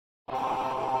October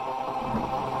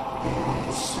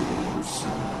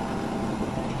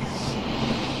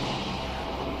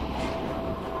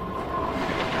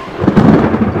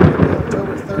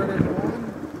 3rd,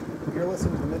 everyone. You're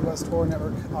listening to the Midwest Horror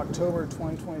Network October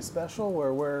 2020 special,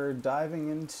 where we're diving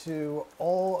into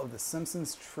all of the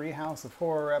Simpsons Treehouse of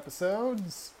Horror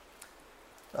episodes.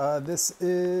 This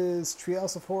is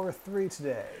Treehouse of Horror 3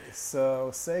 today,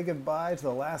 so say goodbye to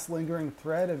the last lingering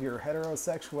thread of your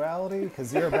heterosexuality,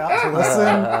 because you're about to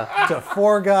listen to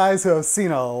four guys who have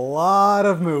seen a lot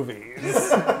of movies.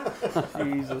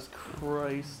 Jesus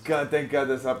Christ. God, thank God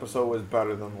this episode was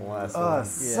better than the last one.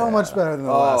 So much better than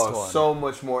the last one. So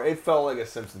much more. It felt like a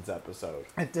Simpsons episode.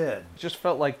 It did. Just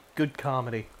felt like good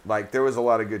comedy. Like, there was a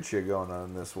lot of good shit going on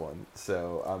in this one.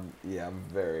 So, I'm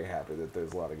very happy that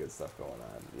there's a lot of good stuff going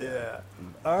on. Yeah.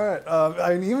 All right.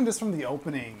 I mean, even just from the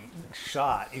opening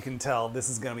shot, you can tell this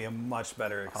is going to be a much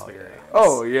better experience.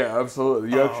 Oh, yeah,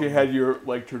 absolutely. You actually had your,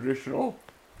 like, traditional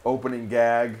opening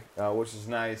gag, which is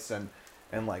nice, and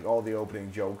like, all the opening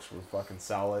jokes were fucking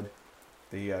solid.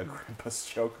 The grandpa's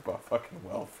joke about fucking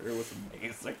welfare was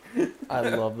amazing. I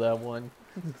love that one.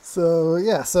 So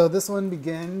this one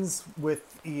begins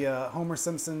with the Homer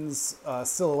Simpson's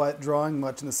silhouette drawing,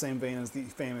 much in the same vein as the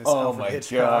famous Alfred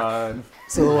Hitchcock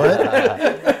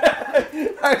silhouette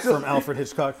from Alfred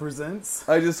Hitchcock Presents.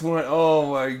 I just went,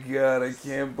 oh my God, I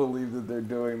can't believe that they're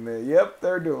doing this. Yep,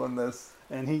 they're doing this.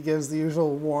 And he gives the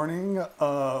usual warning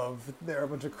of there are a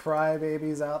bunch of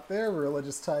crybabies out there,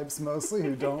 religious types mostly,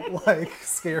 who don't like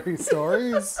scary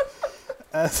stories.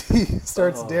 As he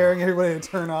starts daring everybody to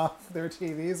turn off their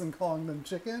TVs and calling them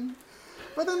chicken.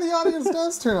 But then the audience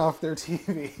does turn off their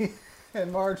TV.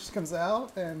 And Marge comes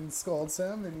out and scolds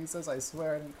him, and he says, I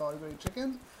swear I didn't call anybody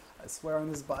chicken. I swear on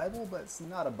this Bible, but it's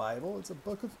not a Bible. It's a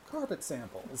book of carpet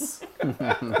samples.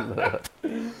 I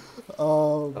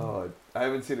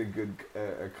haven't seen a good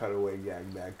a cutaway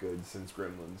gag that good since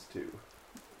Gremlins 2.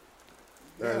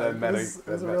 Yeah, it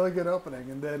was a really good opening.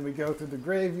 And then we go through the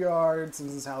graveyard. Since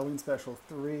this is Halloween Special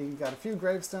 3, got a few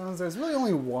gravestones. There's really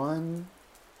only one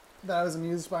that I was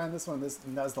amused by in this one.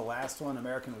 That was the last one,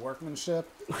 American Workmanship,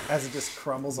 as it just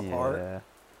crumbles apart. Yeah.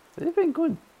 They've been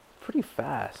going pretty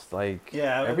fast. Like,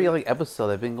 yeah, every episode,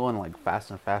 they've been going like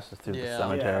faster and faster through the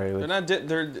cemetery. Yeah.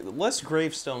 They're less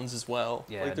gravestones as well.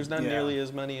 Yeah. Like, there's not nearly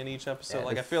as many in each episode. Yeah,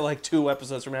 like, I feel like 2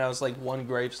 episodes from now, it's like one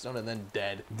gravestone and then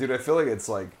dead. Dude, I feel like it's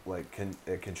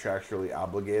contractually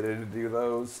obligated to do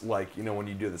those. Like, you know, when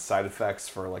you do the side effects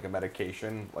for like a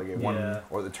medication, like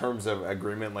or the terms of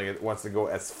agreement, like it wants to go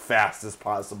as fast as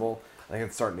possible. I think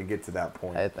it's starting to get to that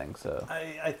point. I think so.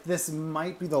 This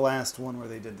might be the last one where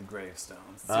they did the gravestones.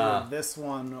 It's either this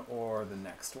one or the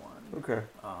next one. Okay.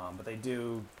 But they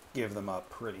do give them up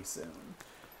pretty soon.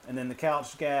 And then the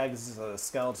couch gags is a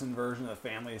skeleton version of the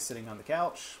family sitting on the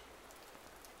couch.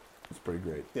 It's pretty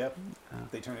great. Yep.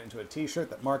 They turned it into a t-shirt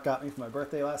that Mark got me for my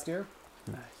birthday last year.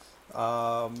 Nice.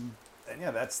 And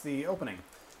yeah, that's the opening.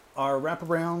 Our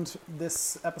wraparound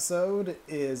this episode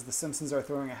is the Simpsons are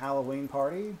throwing a Halloween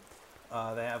party.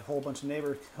 They have a whole bunch of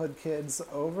neighborhood kids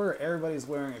over. Everybody's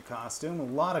wearing a costume. A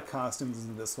lot of costumes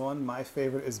in this one. My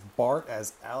favorite is Bart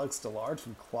as Alex DeLarge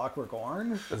from Clockwork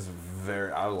Orange. I was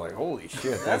like, holy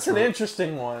shit. That's an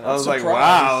interesting one. I was like,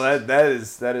 wow, that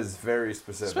is very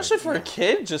specific. Especially for a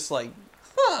kid, just like,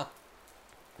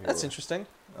 that's interesting.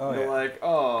 Oh, You're like,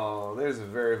 oh, there's a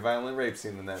very violent rape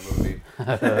scene in that movie.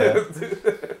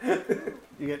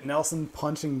 You get Nelson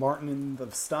punching Martin in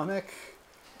the stomach.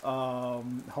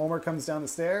 Homer comes down the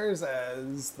stairs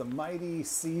as the mighty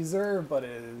Caesar, but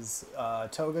his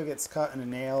toga gets cut in a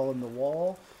nail in the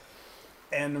wall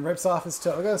and rips off his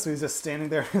toga, so he's just standing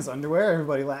there in his underwear,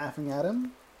 everybody laughing at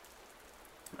him.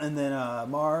 And then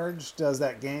Marge does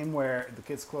that game where the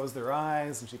kids close their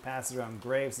eyes and she passes around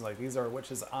grapes and like, these are a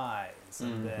witch's eyes,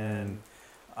 and then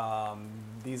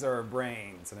these are her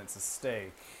brains, and it's a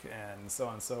steak, and so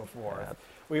on and so forth. Yeah.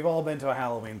 We've all been to a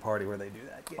Halloween party where they do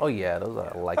that game. Oh yeah, those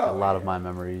are like a lot of my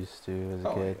memories too as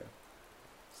a kid. Yeah.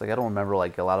 It's like I don't remember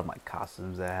like a lot of my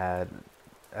costumes I had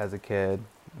as a kid.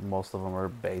 Most of them were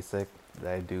basic.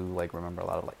 I do like remember a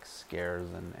lot of like scares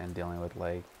and dealing with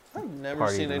like. I've never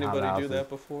seen anybody do that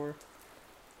before.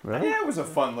 Really? Yeah, it was a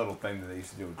fun little thing that they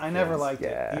used to do with I never liked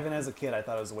it. Even as a kid, I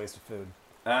thought it was a waste of food.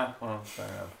 Well, fair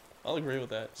enough. I'll agree with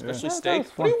that. Especially steak.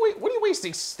 What are you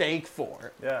wasting steak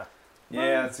for? Yeah.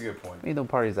 Yeah, that's a good point. I mean, the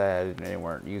parties I had, they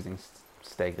weren't using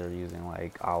steak. They were using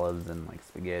like olives and like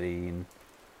spaghetti and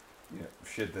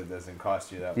shit that doesn't cost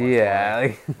you that much.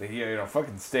 Yeah. Money.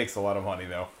 Fucking steak's a lot of money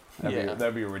though.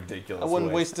 That'd be ridiculous. I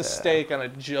wouldn't waste a steak on a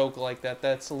joke like that.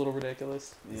 That's a little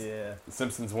ridiculous. Yeah. The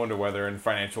Simpsons wonder why they're in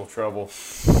financial trouble.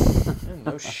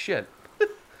 No shit.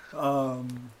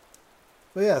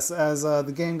 But yes, as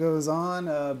the game goes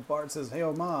on, Bart says, "Hey,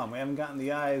 oh, Mom, we haven't gotten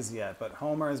the eyes yet," but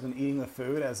Homer has been eating the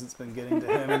food as it's been getting to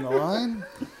him in the line.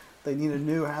 They need a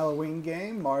new Halloween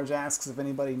game. Marge asks if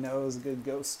anybody knows a good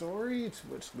ghost story, to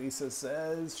which Lisa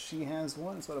says she has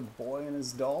one. It's about a boy and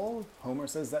his doll. Homer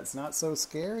says that's not so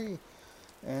scary.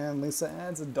 And Lisa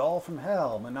adds a doll from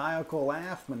hell. Maniacal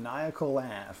laugh, maniacal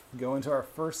laugh. Go into our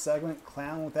first segment,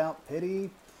 Clown Without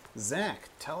Pity. Zach,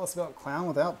 tell us about Clown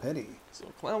Without Pity. So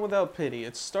Clown Without Pity,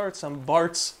 it starts on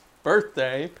Bart's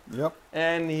birthday. Yep.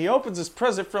 And he opens his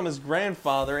present from his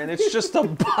grandfather, and it's just a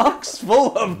box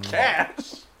full of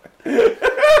cash.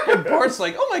 And Bart's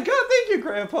like, "Oh my God, thank you,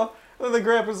 Grandpa." And then the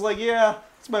grandpa's like, "Yeah,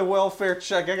 it's my welfare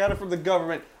check. I got it from the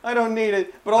government. I don't need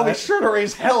it, but I'll be sure to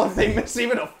raise hell if they miss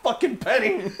even a fucking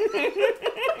penny."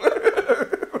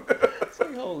 It's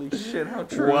like, holy shit, how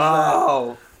true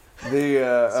Wow. is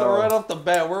that? So right off the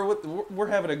bat, we're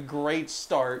having a great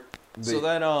start. So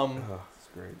then that's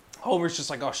great. Homer's just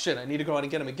like, "Oh shit, I need to go out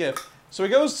and get him a gift." So he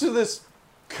goes to this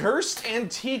cursed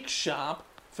antique shop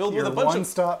filled with a bunch of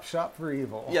one-stop shop for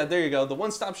evil. Yeah, there you go. The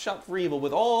one-stop shop for evil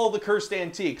with all the cursed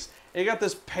antiques. And you got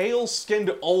this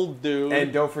pale-skinned old dude.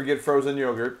 And don't forget frozen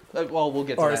yogurt. Well, we'll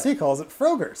get to Or that. as he calls it,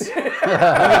 Frogers. We'll get to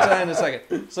that in a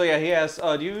second. So yeah, he asks,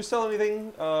 "Do you sell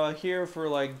anything here for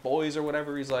like boys or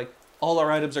whatever?" He's like, "All our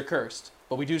items are cursed,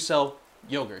 but we do sell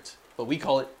yogurt, but we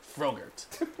call it Frogurt."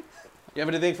 "You have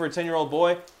anything for a 10-year-old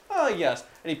boy?" "Oh, yes."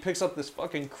 And he picks up this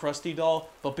fucking crusty doll,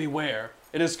 but beware,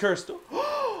 it is cursed.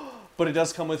 But it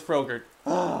does come with Frogurt.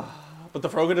 But the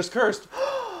Frogurt is cursed.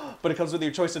 But it comes with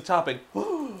your choice of topping.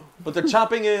 But the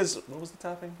topping is... What was the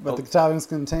topping? But the toppings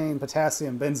contain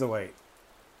potassium benzoate.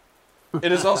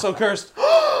 It is also cursed.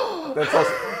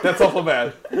 That's also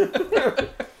bad.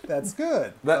 That's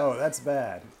good. Oh, that's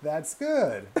bad. That's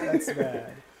good. That's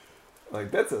bad.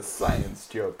 Like, that's a science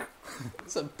joke.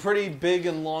 It's a pretty big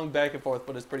and long back and forth,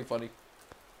 but it's pretty funny.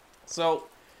 So,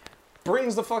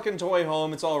 brings the fucking toy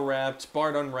home. It's all wrapped.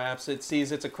 Bart unwraps it,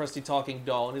 sees it's a crusty talking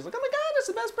doll, and he's like, "Oh my God, it's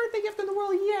the best birthday gift in the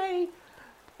world, yay!"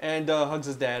 And hugs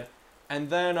his dad. And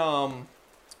then,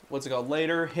 what's it called?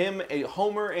 Later,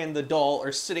 Homer and the doll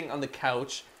are sitting on the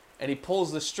couch, and he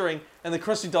pulls the string, and the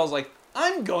crusty doll's like,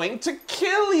 "I'm going to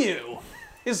kill you!"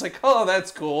 He's like, "Oh,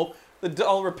 that's cool." The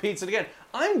doll repeats it again.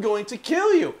 "I'm going to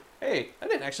kill you." "Hey, I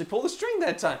didn't actually pull the string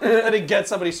that time." Then he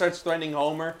gets up and he starts threatening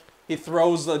Homer. He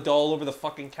throws the doll over the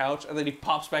fucking couch, and then he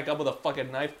pops back up with a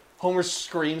fucking knife. Homer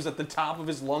screams at the top of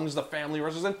his lungs. The family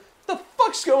rushes in. "What the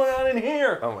fuck's going on in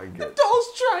here?" Oh my God. "The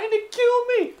doll's trying to kill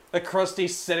me." The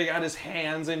Krusty's sitting on his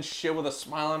hands and shit with a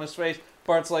smile on his face.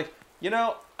 Bart's like, "You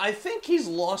know, I think he's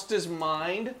lost his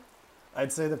mind."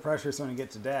 I'd say the pressure's going to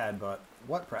get to Dad, but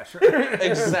what pressure?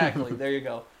 Exactly. There you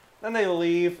go. Then they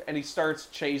leave, and he starts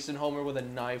chasing Homer with a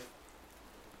knife.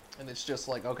 And it's just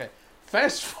like, okay.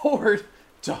 Fast forward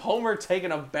to Homer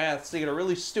taking a bath, singing a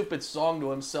really stupid song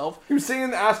to himself. He was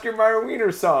singing the Oscar Mayer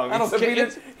Wiener song. I don't Except care.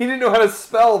 he didn't know how to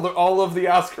spell all of the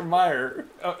Oscar Mayer.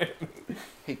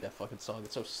 Hate that fucking song.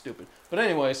 It's so stupid. But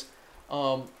anyways,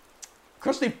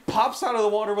 Krusty pops out of the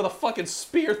water with a fucking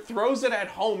spear, throws it at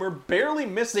Homer, barely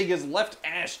missing his left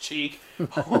ass cheek.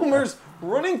 Homer's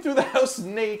running through the house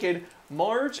naked.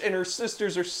 Marge and her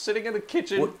sisters are sitting in the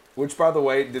kitchen. Which, by the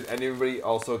way, did anybody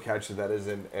also catch that is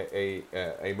in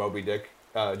a Moby Dick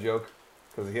joke?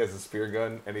 Because he has a spear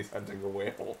gun and he's hunting a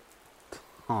whale.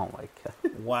 Oh my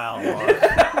God. Wow.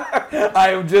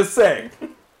 I am just saying.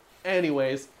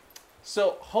 Anyways,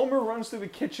 so Homer runs through the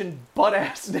kitchen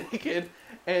butt-ass naked,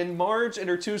 and Marge and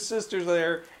her two sisters are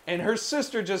there, and her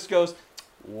sister just goes,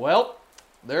 "Well,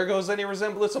 there goes any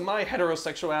resemblance of my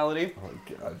heterosexuality." Oh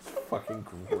my God, it's fucking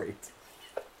great.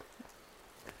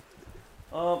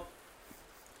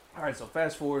 Alright, so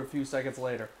fast forward a few seconds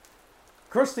later.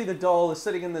 Krusty the doll is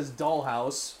sitting in this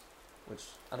dollhouse, which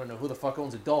I don't know who the fuck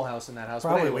owns a dollhouse in that house.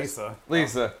 Probably but anyways,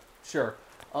 Lisa. Sure.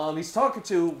 He's talking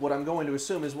to what I'm going to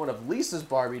assume is one of Lisa's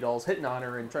Barbie dolls, hitting on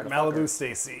her and trying to fuck her. Malibu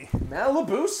Stacy.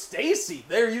 Malibu Stacy.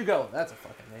 There you go. That's a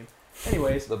fucking name.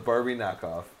 Anyways, The Barbie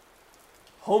knockoff.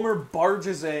 Homer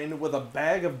barges in with a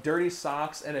bag of dirty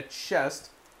socks and a chest,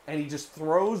 and he just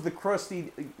throws the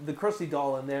Krusty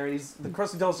doll in there. And the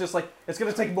Krusty doll's just like, "It's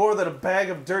gonna take more than a bag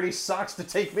of dirty socks to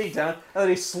take me down." And then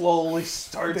he slowly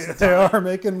starts. They are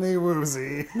making me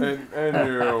woozy.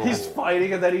 And He's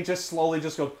fighting, and then he just slowly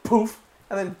just goes poof.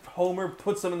 And then Homer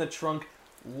puts them in the trunk,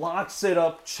 locks it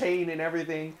up, chain and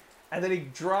everything, and then he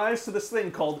drives to this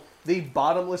thing called the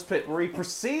Bottomless Pit, where he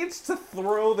proceeds to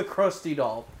throw the Krusty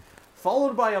doll,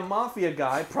 followed by a mafia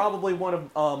guy, probably one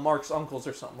of Mark's uncles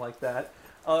or something like that.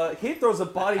 He throws a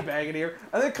body bag in here,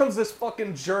 and then comes this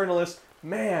fucking journalist.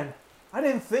 "Man, I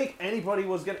didn't think anybody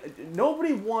was gonna.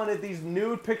 Nobody wanted these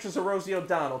nude pictures of Rosie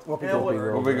O'Donnell. Whoopi Hell,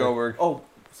 Goldberg. Whoopi Goldberg. Oh,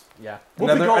 yeah.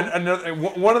 Whoopi Another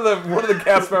one of the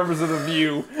cast members of The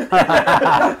View.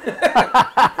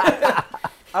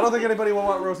 I don't think anybody will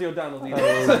want Rosie O'Donnell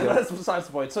either. That's besides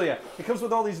the point. So yeah, it comes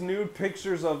with all these nude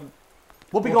pictures of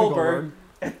Whoopi Goldberg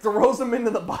and throws them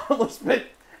into the bottomless pit.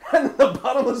 And the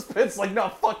bottomless pit's like, no,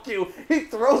 fuck you. He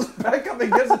throws it back up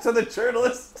and gives it to the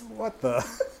journalist. What the?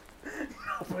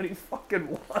 Nobody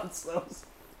fucking wants those.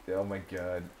 Oh my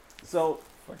god. So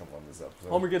I fucking love this episode.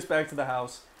 Homer gets back to the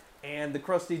house, and the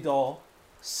Krusty doll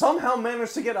somehow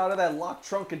managed to get out of that locked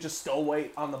trunk and just stow away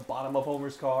on the bottom of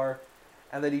Homer's car.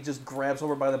 And then he just grabs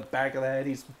Homer by the back of the head.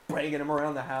 He's banging him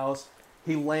around the house.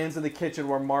 He lands in the kitchen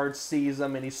where Marge sees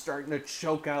him, and he's starting to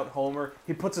choke out Homer.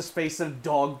 He puts his face in a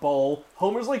dog bowl.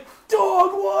 Homer's like,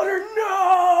 dog water,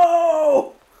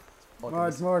 no!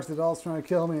 Marge, the doll's trying to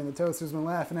kill me, and the toaster's been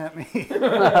laughing at me.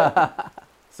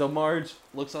 So Marge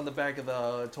looks on the back of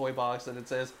the toy box, and it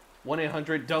says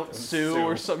 1-800-DON'T-SUE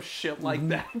or some shit like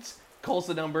that. Calls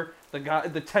the number.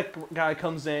 The tech guy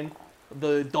comes in.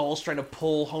 The doll's trying to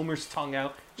pull Homer's tongue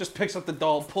out. Just picks up the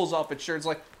doll, pulls off its shirt. It's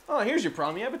like, oh, here's your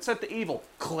problem. You have it set to evil.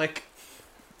 Click.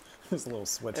 There's a little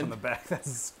switch on the back.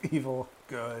 That's evil.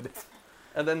 Good.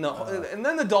 And then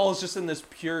the doll is just in this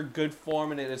pure good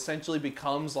form, and it essentially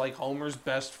becomes like Homer's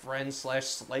best friend /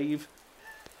 slave.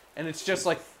 And it's just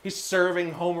like he's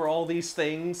serving Homer all these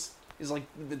things. He's like,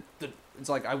 it's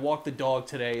like, I walked the dog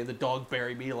today. The dog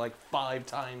buried me like 5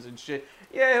 times and shit.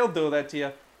 Yeah, he'll do that to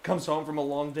you. Comes home from a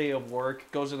long day of work,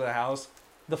 goes to the house.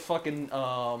 The fucking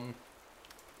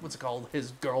what's it called?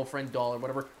 His girlfriend doll or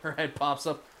whatever. Her head pops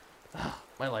up.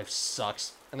 My life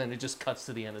sucks. And then it just cuts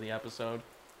to the end of the episode.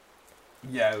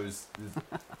 Yeah, it was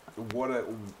what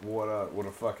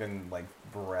a fucking like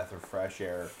breath of fresh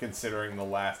air considering the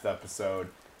last episode.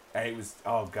 And it was,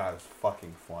 oh god, it's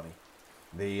fucking funny.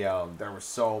 There were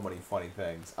so many funny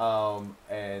things.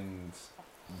 And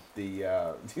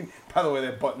the by the way,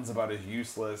 that button's about as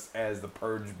useless as the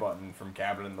purge button from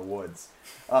Cabin in the Woods.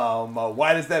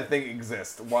 Why does that thing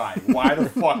exist? Why the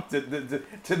fuck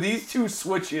do these two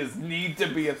switches need to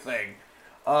be a thing?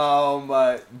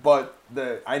 But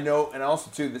I know, and also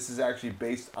too, this is actually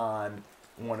based on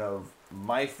one of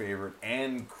my favorite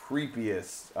and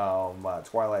creepiest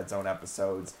Twilight Zone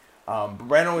episodes. But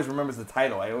Brandon always remembers the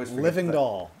title. I always forget Living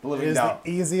Doll. The Living is Doll.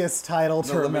 the easiest title to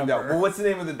Living remember. Doll. Well, what's the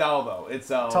name of the doll though? It's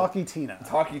Talkie Tina.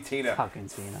 Talkie Tina. Talking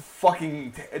Tina.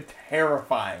 Fucking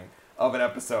terrifying of an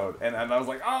episode, and I was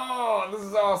like, oh, this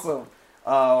is awesome.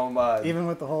 Even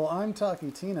with the whole "I'm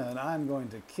Talkie Tina and I'm going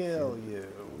to kill you."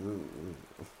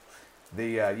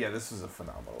 This was a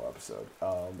phenomenal episode.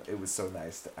 It was so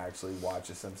nice to actually watch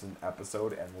a Simpson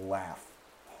episode and laugh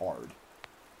hard.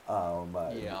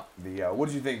 What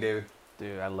did you think, David?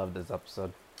 Dude, I love this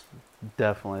episode.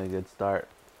 Definitely a good start.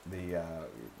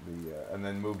 And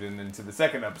then moved into the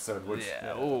second episode, which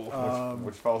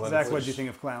falls under. Zach, what did you think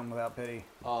of Clown Without Pity?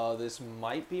 This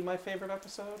might be my favorite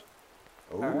episode.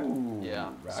 Ooh,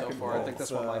 yeah, so far I think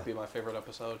this one might be my favorite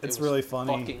episode. It's it was really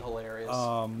funny. Fucking hilarious.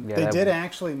 They did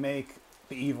actually make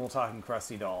the evil talking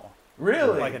Krusty doll.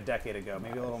 Really? Like a decade ago,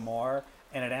 maybe a little more.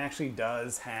 And it actually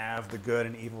does have the good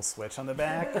and evil switch on the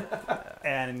back.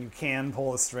 And you can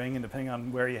pull a string, and depending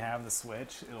on where you have the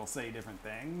switch, it'll say different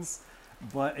things.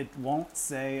 But it won't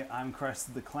say, I'm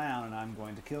Krusty the Clown and I'm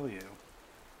going to kill you.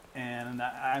 And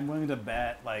I'm willing to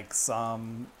bet like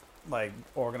some like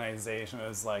organization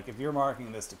is like, if you're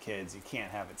marketing this to kids, you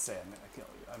can't have it say I'm going to kill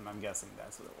you. I'm guessing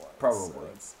that's what it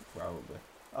was. Probably.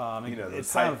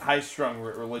 It's high-strung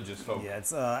religious folk. Yeah,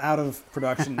 it's out of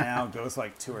production now. It goes for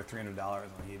like $200 or $300 on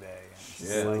eBay.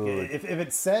 And like, if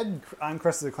it said I'm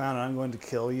Krusty the Clown and I'm going to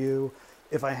kill you,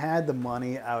 if I had the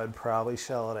money, I would probably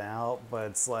shell it out.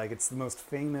 But it's like it's the most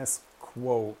famous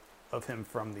quote of him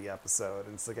from the episode,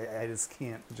 and it's like I just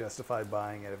can't justify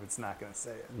buying it if it's not going to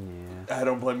say it. Yeah, I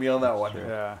don't blame you on that one.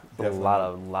 Yeah, a lot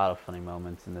of funny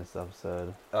moments in this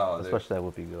episode. Oh, especially that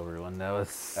Whoopi Goldberg one. That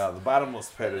was the bottomless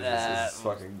pit is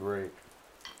fucking great.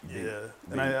 Yeah,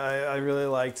 and I really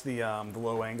liked the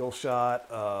low angle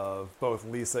shot of both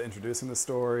Lisa introducing the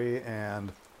story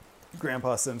and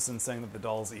Grandpa Simpson saying that the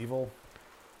doll's evil.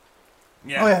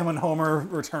 Yeah. Oh yeah, when Homer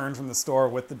returned from the store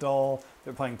with the doll,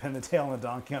 they're playing pin the tail on the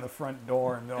donkey on the front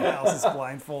door, and Milhouse is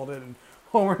blindfolded, and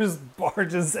Homer just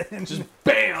barges in, just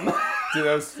bam. Dude,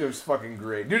 it was fucking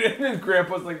great. Dude, and then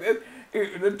Grandpa's like,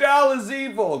 the doll is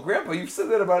evil. Grandpa, you've said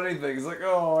that about anything. He's like,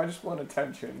 oh, I just want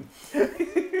attention.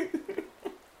 And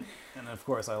of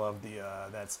course, I love the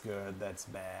that's good, that's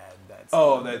bad, that's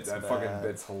that fucking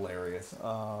bit's hilarious.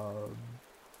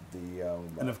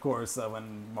 and of course,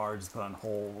 when Marge is put on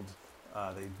hold,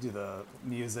 They do the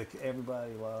music.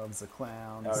 Everybody loves a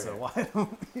clown, Oh, so yeah. why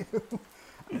don't you?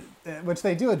 Which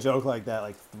they do a joke like that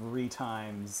like 3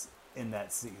 times in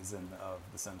that season of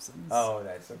The Simpsons. Oh,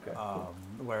 nice. Okay.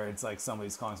 Where it's like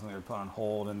somebody's calling something they're put on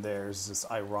hold, and there's just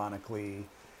ironically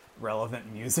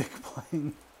relevant music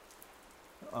playing.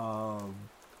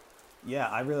 Yeah,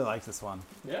 I really like this one.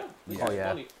 Yeah. This Oh, was yeah.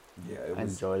 funny. Yeah, it I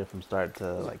was. enjoyed it from start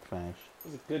to like finish.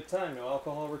 It was a good time. No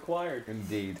alcohol required.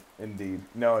 Indeed.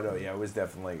 No, yeah, it was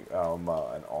definitely an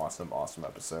awesome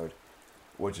episode,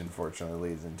 which unfortunately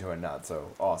leads into a not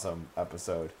so awesome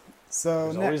episode.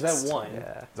 So There's next, always that one.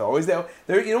 Yeah. It's always that.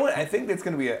 There, you know what? I think that's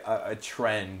going to be a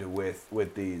trend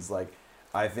with these. Like,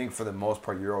 I think for the most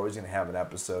part, you're always going to have an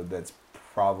episode that's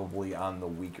probably on the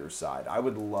weaker side. I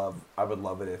would love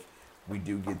it if we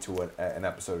do get to an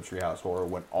episode of Treehouse Horror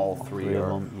when all three Three of are,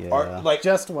 them, yeah. are like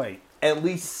just wait. at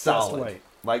least solid. wait.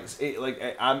 Like they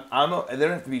don't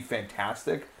have to be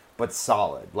fantastic, but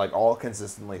solid. Like all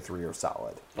consistently 3 are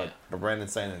solid. But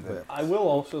Brandon's saying that. I will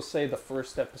also say the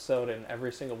first episode in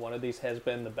every single one of these has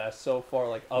been the best so far,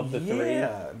 like of the 3.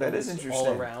 Yeah, that is It's interesting.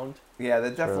 all around. Yeah,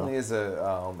 that definitely is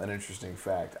an interesting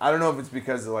fact. I don't know if it's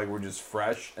because like we're just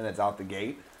fresh and it's out the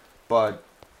gate, but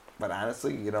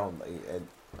honestly, you know,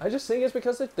 I just think it's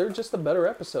because they're just the better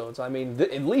episodes. I mean,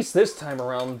 at least this time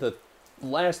around, the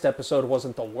last episode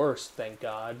wasn't the worst, thank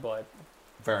God, but...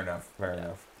 fair enough.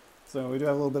 So we do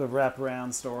have a little bit of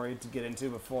wraparound story to get into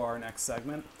before our next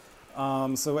segment.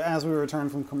 So as we return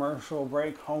from commercial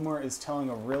break, Homer is telling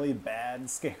a really bad,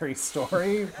 scary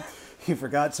story. He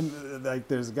forgot to, like,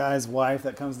 there's a guy's wife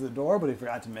that comes to the door, but he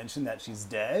forgot to mention that she's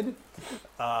dead.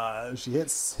 She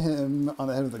hits him on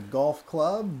the head with a golf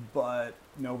club, but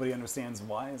nobody understands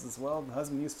why. He says, well, the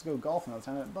husband used to go golfing all the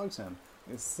time, and it bugs him.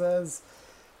 He says,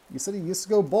 you said he used to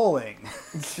go bowling.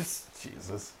 Just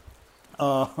Jesus.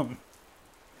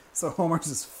 So Homer's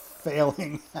just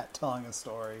failing at telling a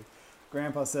story.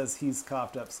 Grandpa says he's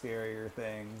coughed up scarier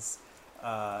things.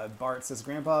 Bart says,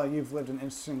 Grandpa, you've lived an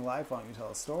interesting life. Why don't you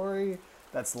tell a story?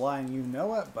 That's lying, you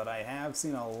know it, but I have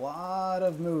seen a lot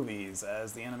of movies.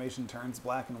 As the animation turns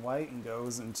black and white and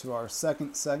goes into our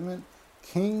second segment,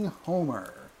 King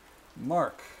Homer.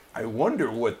 Mark. I wonder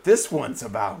what this one's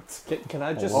about. Can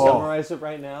I just Oh. summarize it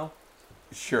right now?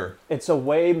 Sure. It's a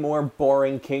way more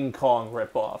boring King Kong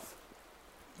ripoff.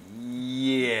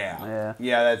 Yeah.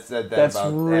 Yeah. That's That's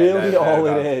about, really all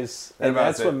about, it is, and about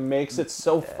that's it. what makes it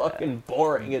so fucking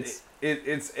boring. It's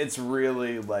It's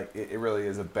really like it really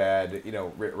is a bad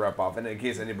rip off. And in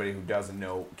case anybody who doesn't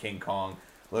know King Kong,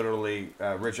 literally,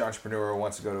 rich entrepreneur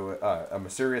wants to go to a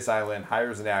mysterious island,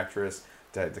 hires an actress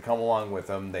to come along with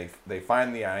him. They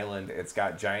find the island. It's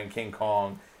got giant King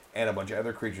Kong and a bunch of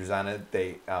other creatures on it.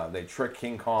 They trick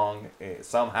King Kong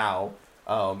somehow,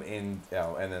 and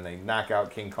then they knock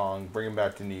out King Kong, bring him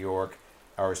back to New York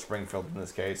or Springfield in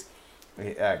this case.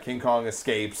 King Kong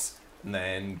escapes and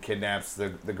then kidnaps the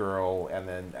girl, and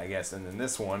then I guess and then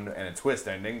this one, and a twist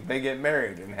ending, they get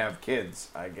married and have kids.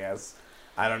 I guess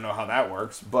I don't know how that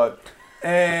works, but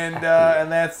and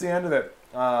that's the end of it.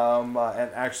 And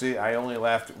actually, I only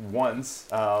laughed once.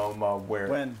 Where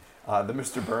When? The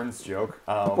Mr. Burns joke.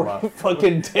 where he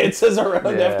fucking dances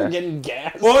around Yeah. after getting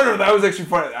gas. Well, no, that was actually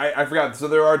funny. I forgot. So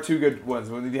there are 2 good ones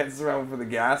when he dances around for the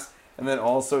gas, and then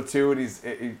also too,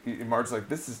 and Mark's like,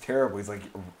 "This is terrible." He's like,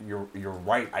 "You're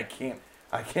right. I can't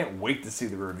wait to see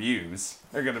the reviews.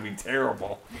 They're gonna be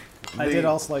terrible." I The- did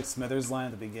also like Smithers' line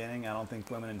at the beginning. I don't think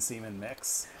women and semen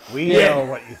mix. We Yeah. know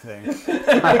what you think.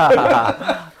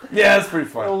 Yeah, that's pretty A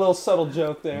funny. little subtle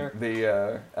joke there.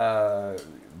 The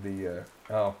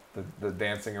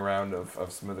dancing around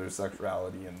of Smithers'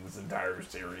 sexuality in this entire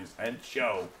series and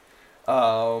show.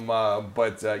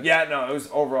 Yeah, no, it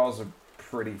was a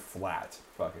pretty flat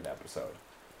fucking episode.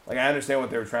 Like, I understand what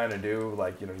they were trying to do.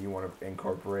 Like, you want to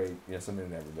incorporate something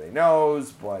that everybody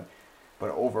knows, but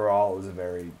overall, it was a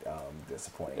very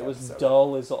disappointing. It was episode.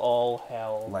 dull as all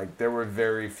hell. Like, there were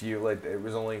very few. Like, it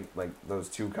was only like those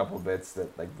 2 couple bits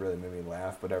that like really made me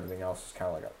laugh, but everything else was kind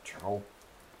of like a chow.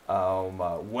 And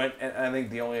I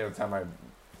think the only other time I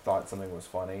thought something was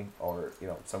funny or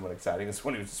somewhat exciting is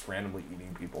when he was just randomly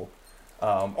eating people.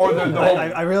 Or the whole.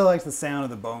 I really liked the sound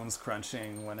of the bones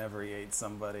crunching whenever he ate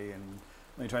somebody, and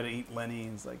when he tried to eat Lenny,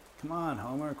 he's like, "Come on,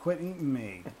 Homer, quit eating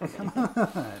me! Come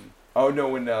on!" Oh no!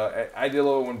 When I did a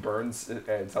little when Burns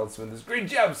tells Smithers, "Great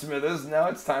job, Smithers. Now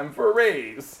it's time for a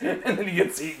raise," and then he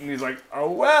gets eaten. He's like,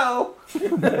 "Oh well."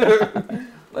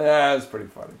 Yeah, it's pretty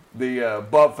funny. The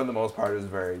but for the most part, it was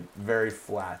very very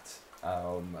flat.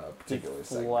 Particular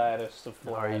segment. Flattest of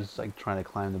Or flat. he's like trying to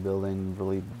climb the building,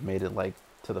 really made it like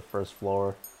to the first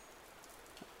floor,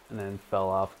 and then fell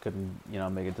off, couldn't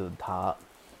make it to the top.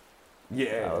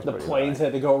 Yeah, was The pretty planes high.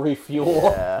 had to go refuel.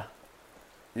 Yeah.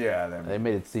 yeah. They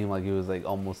made it seem like he was like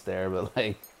almost there, but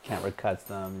like camera cuts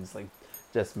them. He's like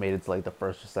just made it to like the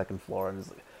first or second floor, and he's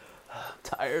like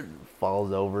tired, and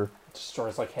falls over.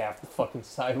 Destroys like half the fucking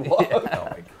sidewalk. Oh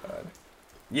my god.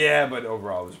 Yeah, but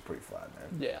overall it was pretty flat,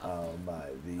 man.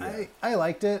 Yeah. I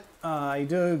liked it. I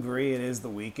do agree it is the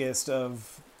weakest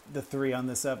of the three on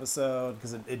this episode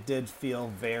because it did feel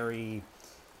very.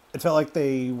 It felt like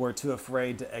they were too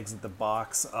afraid to exit the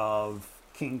box of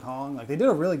King Kong. Like they did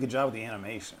a really good job with the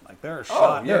animation. Like there are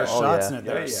shots yeah. in it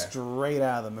that are Yeah. straight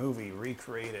out of the movie,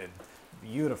 recreated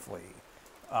beautifully.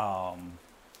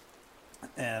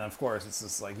 And of course, it's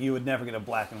just like you would never get a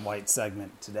black and white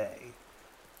segment today.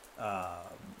 I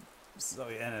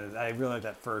really like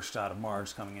that first shot of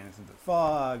Marge coming in through the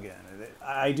fog, and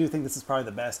I do think this is probably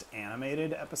the best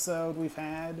animated episode we've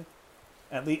had,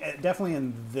 at least definitely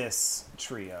in this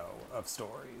trio of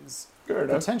stories. Fair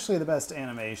enough. Potentially the best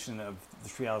animation of the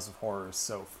Treehouse of Horrors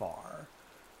so far.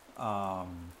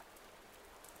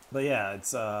 But yeah,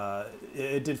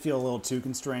 it did feel a little too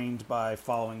constrained by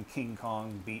following King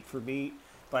Kong beat for beat,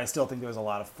 but I still think there was a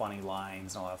lot of funny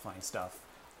lines and a lot of funny stuff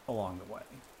along the way.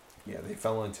 Yeah, they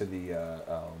fell into the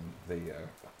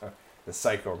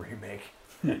Psycho remake.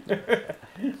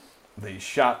 The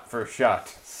shot for shot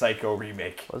Psycho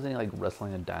remake. Wasn't he like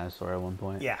wrestling a dinosaur at one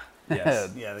point? Yeah.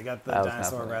 Yes. Yeah, they got the That was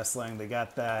dinosaur kinda funny. wrestling. They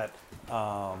got that,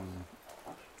 what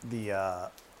do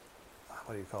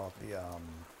you call it?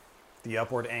 The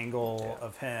upward angle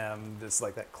of him, just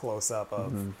like that close up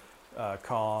of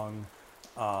Kong.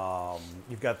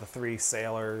 You've got the three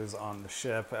sailors on the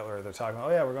ship where they're talking about,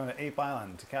 oh yeah, we're going to Ape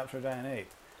Island to capture a giant ape.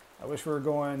 I wish we were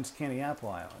going to Candy Apple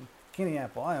Island. Candy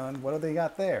Apple Island, what do they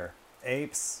got there?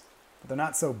 Apes. But they're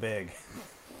not so big.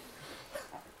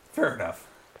 Fair enough.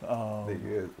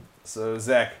 So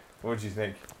Zach, what'd you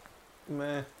think?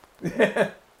 Meh.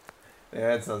 Yeah,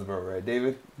 that sounds about right.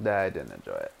 David? I didn't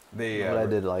enjoy it. But I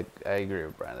did like. I agree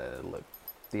with Brandon. Look,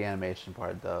 the animation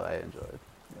part though, I enjoyed.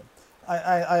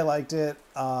 I liked it.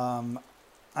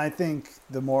 I think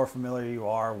the more familiar you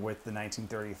are with the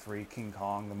 1933 King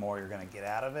Kong, the more you're going to get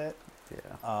out of it. Yeah.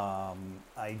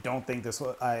 I don't think this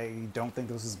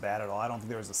was bad at all. I don't think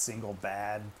there was a single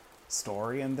bad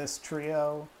story in this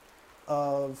trio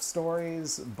of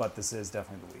stories, but this is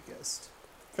definitely the weakest.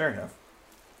 Fair enough.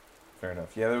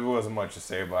 Yeah, there wasn't much to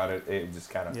say about it. It just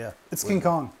kind of... Yeah, it's King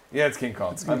Kong. Yeah, it's King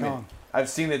Kong. It's King Kong. I've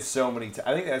seen it so many times.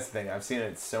 I think that's the thing. I've seen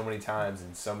it so many times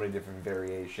in so many different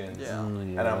variations. Yeah.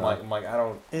 And I'm like, I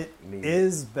don't It need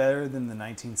is better than the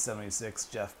 1976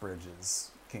 Jeff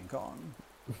Bridges King Kong.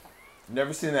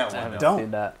 Never seen that I one. haven't Don't.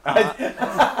 seen that.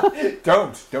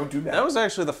 Don't do that. That was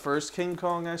actually the first King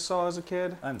Kong I saw as a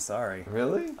kid. I'm sorry.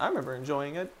 Really? I remember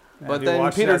enjoying it. Have But you then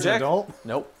watched it Peter as an Jackson. adult?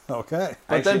 Nope. Okay.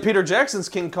 But then Actually- Peter Jackson's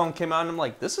King Kong came out, and I'm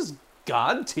like, this is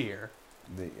god tier.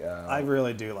 I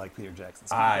really do like Peter Jackson's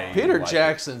King I- Kong. Peter like it.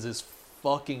 Jackson's is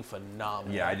fucking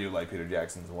phenomenal. Yeah, I do like Peter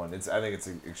Jackson's one. I think it's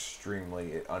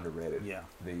extremely underrated. Yeah.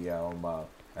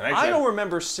 And I actually, don't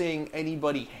remember seeing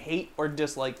anybody hate or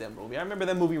dislike that movie. I remember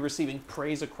that movie receiving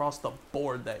praise across the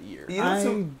board that year. You know,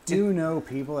 I do know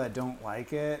people that don't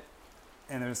like it,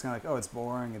 and they're just kind of like, oh, it's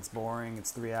boring, it's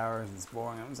 3 hours, it's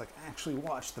boring. I was like, actually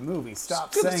watch the movie.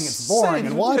 Stop saying it's boring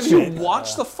and watch Have it. you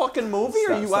watched the fucking movie?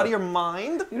 Are you out of your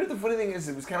mind? You know, the funny thing is,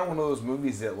 it was kind of one of those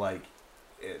movies that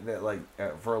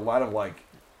for a lot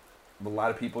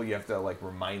of people, you have to like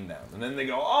remind them, and then they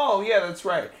go, "Oh yeah, that's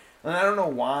right." And I don't know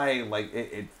why, like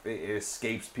it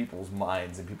escapes people's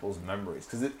minds and people's memories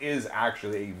because it is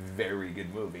actually a very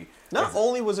good movie. Not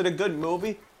only was it a good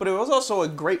movie, but it was also a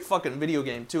great fucking video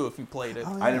game too. If you played it.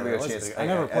 Oh, I yeah, never it got a was chance. big. I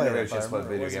never never played got a it, but chance to play the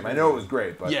remember it video was a game. I good know it game. was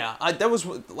great, but Yeah, that was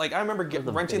like I remember Was it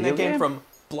a renting video that game game? from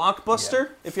Blockbuster.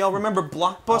 If y'all remember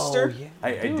Blockbuster,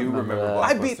 I do remember. that.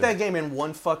 I beat Blockbuster. that game in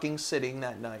one fucking sitting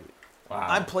that night. Wow.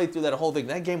 I played through that whole thing.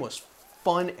 That game was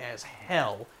fun as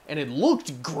hell, and it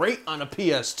looked great on a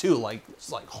PS2. Like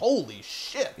it's like holy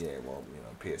shit. Yeah, well,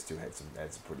 PS2 had some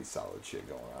pretty solid shit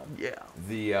going on. Yeah.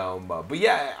 But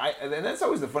yeah, and that's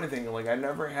always the funny thing. Like, I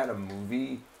never had a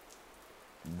movie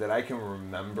that I can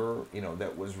remember,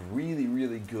 that was really,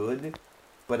 really good,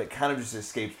 but it kind of just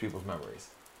escapes people's memories.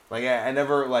 Like, I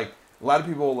never, like, a lot of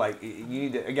people, like, you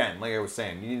need to, again, like I was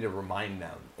saying, you need to remind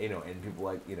them, and people,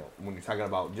 like, when you're talking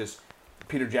about just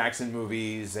Peter Jackson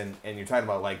movies and you're talking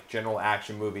about, like, general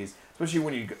action movies, especially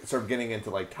when you start getting into,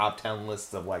 like, top 10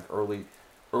 lists of, like, early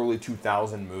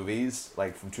 2000 movies,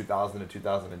 like from 2000 to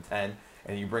 2010,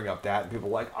 and you bring up that, and people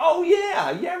are like, oh yeah,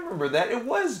 I remember that, it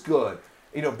was good,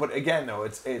 But again, though,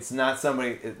 it's not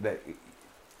somebody that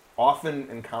often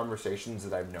in conversations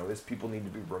that I've noticed, people need to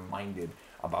be reminded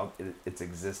about its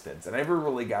existence. And I never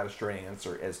really got a straight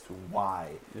answer as to why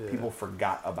people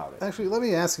forgot about it. Actually, let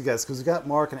me ask you guys, because we got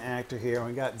Mark, an actor here, and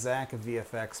we got Zach, a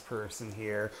VFX person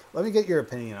here. Let me get your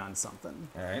opinion on something.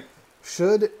 All right.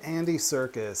 Should Andy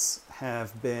Serkis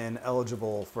have been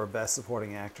eligible for a Best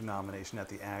Supporting Actor nomination at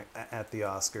the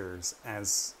Oscars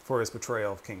as for his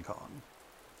portrayal of King Kong?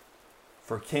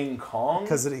 For King Kong?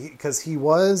 Because he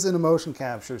was in a motion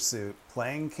capture suit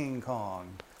playing King Kong.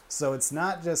 So it's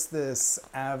not just this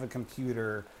out of a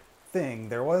computer thing.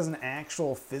 There was an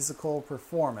actual physical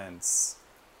performance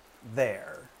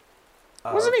there.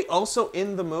 Wasn't he also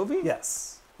in the movie?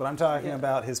 Yes. But I'm talking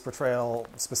about his portrayal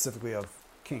specifically of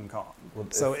King Kong. Well,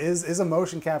 so is a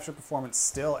motion capture performance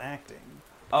still acting?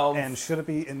 And should it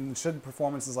be? And should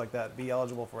performances like that be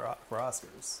eligible for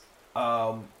Oscars?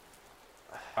 I'm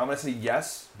gonna say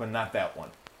yes, but not that one.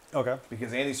 Okay.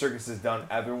 Because Andy Serkis has done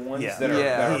other ones Yeah. that are,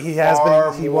 that are He has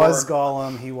far been. He more- was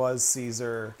Gollum. He was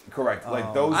Caesar. correct.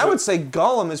 Like those. I would say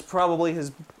Gollum is probably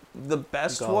the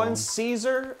best Gollum. one.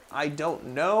 Caesar, I don't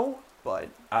know, but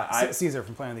Caesar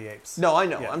from Planet of the Apes. no, I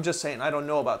know. Yeah. I'm just saying I don't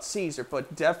know about Caesar,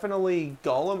 but definitely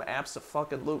Gollum,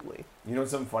 abso-fucking-lutely. You know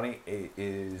what's something funny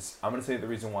is I'm gonna say the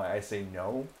reason why I say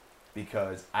no,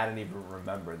 because I didn't even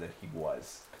remember that he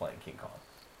was playing King Kong.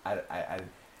 I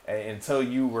until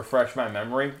you refresh my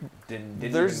memory, didn't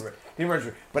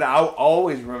remember. But I'll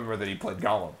always remember that he played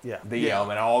Gollum. Yeah.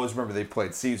 And I always remember that he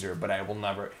played Caesar. But I will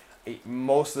never.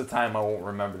 Most of the time, I won't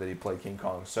remember that he played King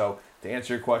Kong. So to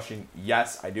answer your question,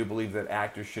 yes, I do believe that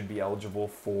actors should be eligible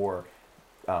for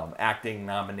acting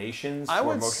nominations. I for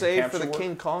would motion say capture for the work.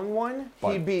 King Kong one,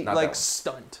 But he'd be not that like one.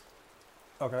 stunt.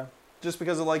 Okay. Just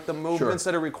because of like the movements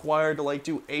that are required to like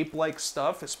do ape-like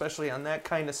stuff, especially on that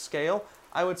kind of scale,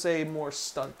 I would say more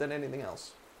stunt than anything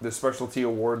else. The specialty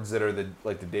awards that are the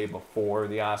day before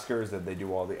the Oscars, that they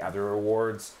do all the other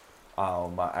awards,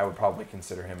 I would probably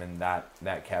consider him in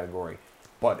that category.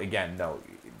 But again, no,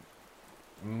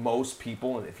 most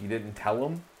people, if you didn't tell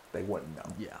them, they wouldn't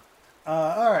know. Yeah.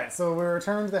 All right, so we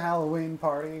return to the Halloween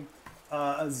party.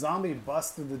 A zombie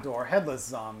busts through the door, headless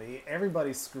zombie.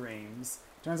 Everybody screams.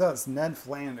 Turns out it's Ned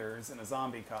Flanders in a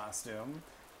zombie costume.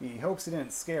 He hopes he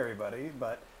didn't scare everybody,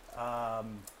 but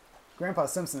Grandpa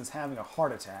Simpson is having a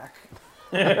heart attack.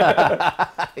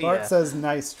 Bart says,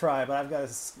 "Nice try, but I've got a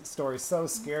story so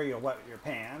scary you'll wet your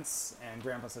pants." And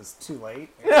Grandpa says, "Too late."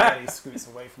 Everybody scoots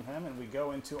away from him, and we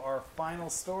go into our final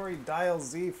story, Dial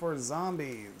Z for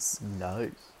Zombies.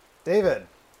 Nice. David,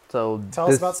 So tell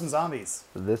us about some zombies.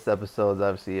 This episode is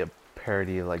obviously a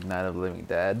parody of like Night of the Living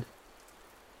Dead.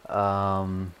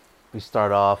 We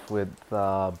start off with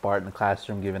Bart in the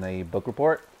classroom giving a book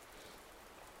report,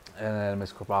 and then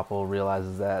Miss Krabappel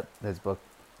realizes that his book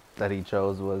that he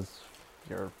chose was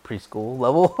your preschool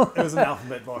level. It was an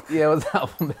alphabet book. Yeah, it was an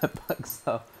alphabet book,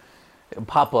 so a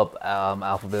pop-up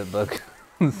alphabet book.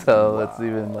 So it's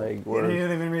even like He worse.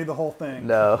 didn't even read the whole thing.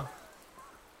 No.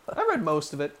 I read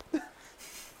most of it.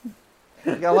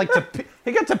 He got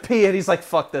to pee and he's like,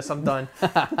 fuck this, I'm done.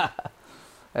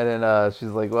 And then she's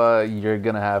like, well, you're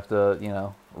going to have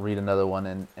to, read another one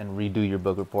and redo your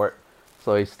book report.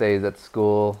 So he stays at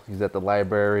school. He's at the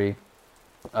library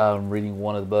reading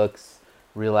one of the books.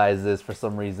 Realizes for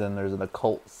some reason there's an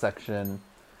occult section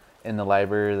in the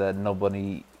library that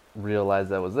nobody realized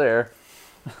that was there.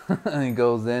 And he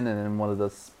goes in, and in one of the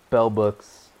spell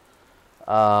books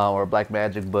or a black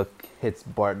magic book hits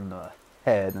Bart in the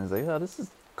head. And he's like, oh, this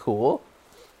is cool.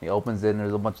 He opens it, and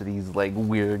there's a bunch of these like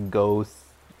weird ghosts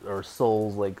or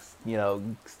souls like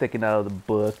sticking out of the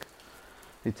book.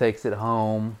 He takes it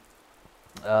home.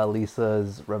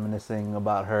 Lisa's reminiscing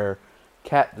about her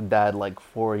cat that died like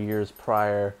 4 years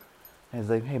prior. And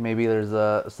he's like, hey, maybe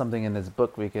there's something in this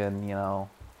book we can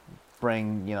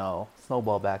bring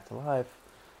Snowball back to life.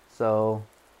 So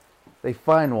they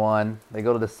find one. They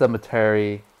go to the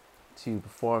cemetery to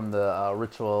perform the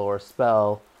ritual or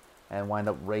spell, and wind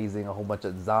up raising a whole bunch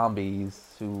of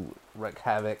zombies who wreak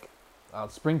havoc on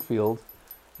Springfield,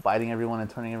 biting everyone and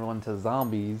turning everyone into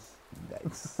zombies.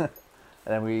 Nice. And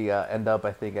then we end up,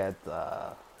 I think, at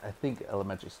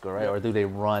elementary school, right? Or do they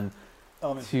run?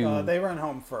 They run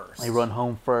home first. They run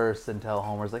home first and tell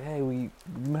Homer's like, "Hey, we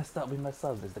messed up. We messed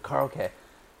up. Is the car okay?"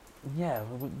 Yeah,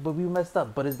 but we messed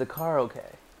up. But is the car okay?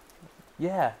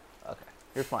 Yeah. Okay,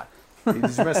 you're fine. Did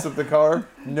you mess up the car?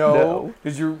 No. No.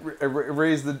 Did you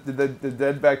raise the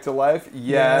dead back to life?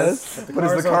 Yes. But But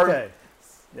is car's the car okay?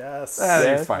 Yes.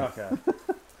 You're fine. Okay.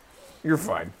 You're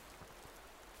fine.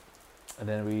 And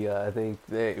then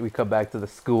we come back to the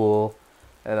school,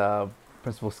 and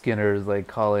Principal Skinner is like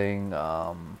calling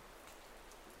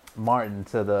Martin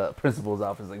to the principal's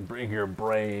office, like, bring your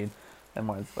brain. And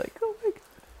Martin's like, oh my God.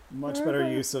 Much better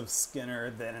use of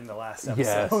Skinner than in the last episode.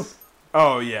 Yes.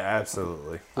 Oh yeah,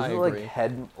 absolutely. Was I it like agree.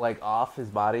 head like off his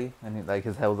body and like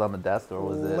his head was on the desk, or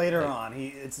was it Later like, on,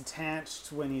 it's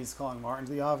attached when he's calling Martin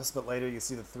to the office, but later you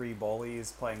see the three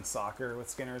bullies playing soccer with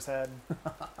Skinner's head.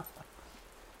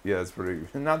 Yeah, it's pretty.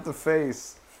 Not the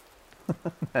face.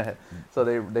 So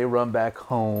they run back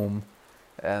home,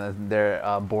 and they're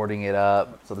boarding it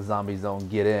up so the zombies don't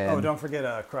get in. Oh, don't forget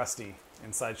Krusty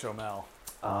in Sideshow Mel.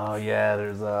 Oh yeah,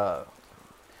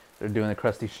 they're doing the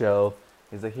Krusty show.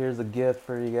 He's like, here's a gift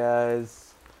for you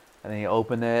guys, and then you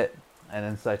open it, and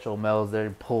then Sideshow Mel's there,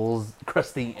 pulls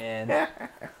Krusty in.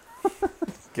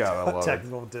 God, I love it.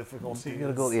 Technical difficulties. You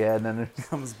gotta go, yeah, and then there's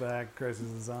Comes back,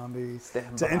 crushes a zombie.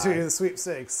 Stand To by. enter the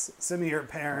sweepstakes, send me your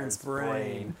parents' brain.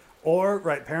 brain. Or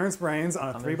write parents' brains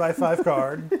on a 3x5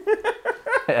 card.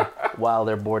 while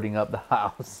they're boarding up the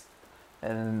house.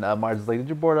 And Marge's like, did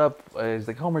you board up? He's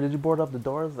like, Homer, did you board up the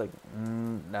doors? Like,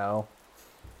 no.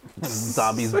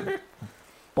 Zombies.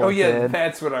 Oh yeah, bolted.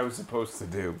 that's what I was supposed to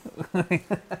do.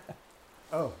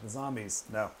 Oh, the zombies.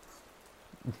 No.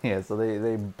 Yeah, so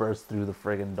they burst through the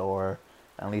friggin' door,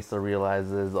 and Lisa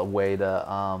realizes a way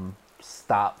to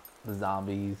stop the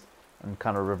zombies and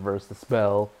kind of reverse the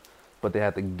spell, but they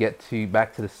have to get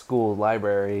back to the school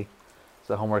library.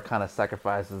 So Homer kind of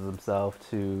sacrifices himself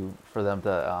for them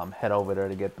to head over there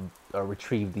to get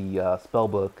retrieve the spell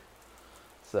book.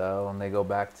 So and they go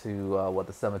back to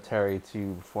the cemetery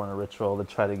to perform a ritual to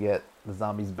try to get the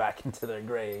zombies back into their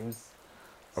graves.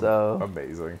 So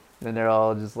Amazing. then they're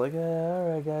all just like, all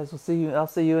right, guys, we'll see you. I'll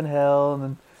see you in hell.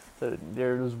 And then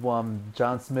there's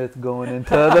John Smith going into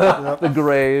the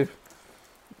grave.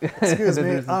 Excuse And then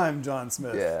me, there's- I'm John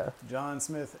Smith. Yeah. John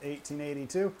Smith,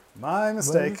 1882. My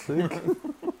mistake.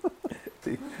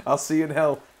 I'll see you in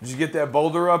hell. Did you get that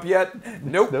boulder up yet?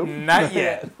 Nope, Nope. not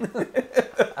yet.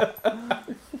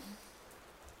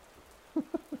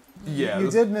 Yeah, You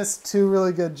this- did miss two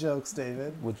really good jokes,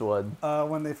 David. Which one?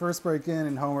 When they first break in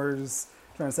and Homer's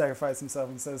trying to sacrifice himself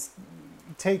and says,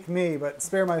 take me, but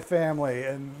spare my family.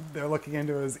 And they're looking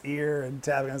into his ear and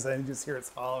tapping on his head and you just hear it's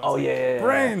hollow. It's Oh, like, yeah.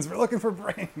 Brains! We're looking for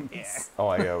brains. Oh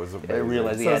my god, it was amazing.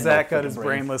 realized he So had no Zach got freaking his brains.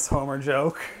 brainless Homer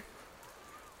joke.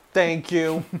 Thank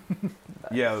you.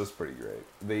 Yeah, it was pretty great.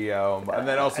 The and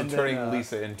then also And then, turning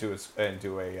Lisa into a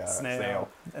snail.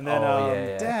 And then, Oh,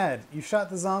 yeah. Dad, you shot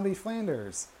the zombie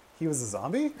Flanders. He was a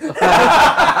zombie?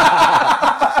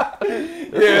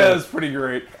 Yeah, it's pretty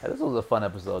great. Yeah, this was a fun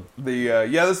episode.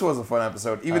 This was a fun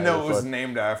episode, even though it it was was.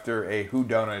 named after a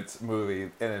whodunit movie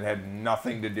and it had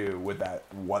nothing to do with that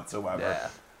whatsoever. Yeah.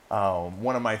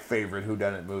 One of my favorite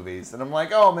whodunit movies, and I'm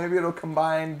like, oh, maybe it'll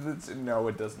combine. No,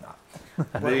 it does not.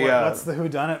 What's the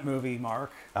whodunit movie,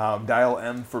 Mark? Dial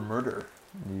M for Murder.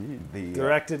 The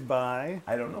Directed by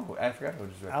I don't know. I forgot who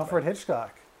was directed. Alfred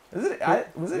Hitchcock, By. Is it?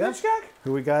 Was it Yeah. Hitchcock?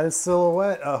 who we got his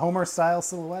silhouette, a Homer-style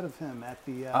silhouette of him at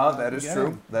the Oh, that is beginning.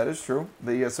 true. That is true.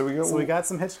 So We got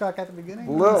some Hitchcock at the beginning,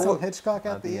 Look- some Hitchcock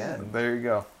at the end. end. There you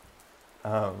go.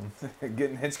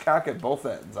 Getting Hitchcock at both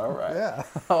ends. All right.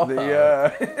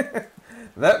 Yeah.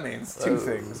 That means two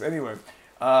things. Anyway, this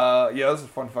was a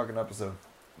fun fucking episode.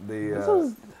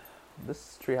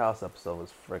 This Treehouse episode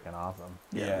was freaking awesome.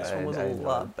 Yeah, This one was a enjoyed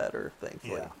lot it. better,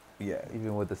 thankfully. Yeah. Yeah.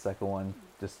 Even with the second one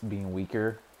just being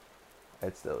weaker,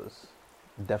 it still was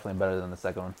definitely better than the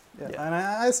second one. Yeah. Yeah. And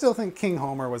I still think King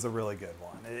Homer was a really good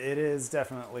one. It is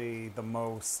definitely the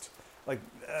most,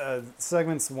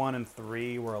 segments 1 and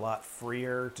 3 were a lot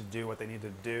freer to do what they needed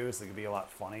to do, so they could be a lot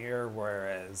funnier,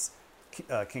 whereas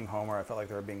King Homer, I felt like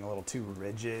they were being a little too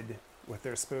rigid with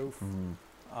their spoof.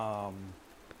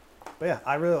 But yeah,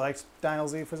 I really liked Dial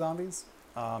Z for Zombies.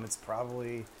 It's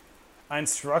probably, and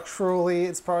structurally,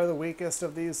 it's probably the weakest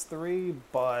of these three,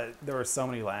 but there were so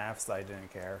many laughs that I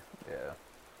didn't care. Yeah.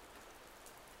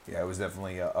 Yeah, it was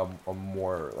definitely a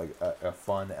more like a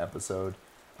fun episode.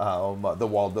 The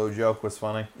Waldo joke was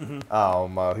funny.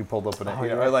 He pulled up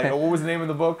what was the name of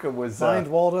the book? It was Find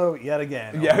Waldo yet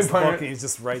again. yeah, Opens the find book it. and he's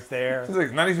just right there. He's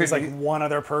like, not even There's like one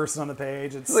other person on the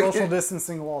page. It's like- social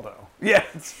distancing Waldo. yeah.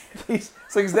 It's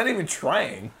like he's not even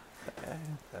trying.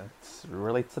 That's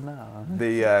really to know.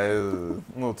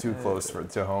 A little too close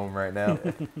to home right now.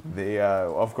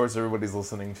 Of course, everybody's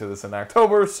listening to this in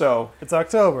October, so It's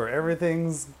October.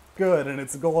 Everything's good and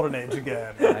it's a golden age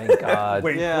again. Thank God.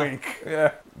 Wink, Yeah. wink.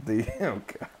 yeah. Oh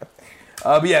god.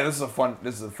 But yeah, this is a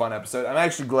fun episode. I'm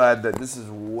actually glad that this is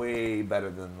way better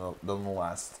than the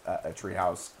last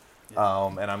Treehouse.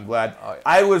 And I'm glad. Oh, yeah.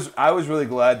 I was really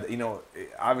glad that,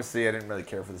 obviously I didn't really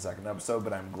care for the second episode,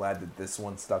 but I'm glad that this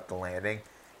one stuck the landing.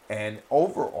 And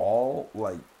overall,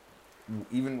 like,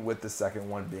 even with the second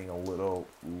one being a little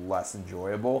less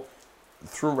enjoyable,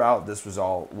 throughout this was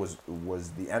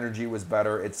the energy was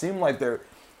better. It seemed like there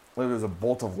was a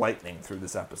bolt of lightning through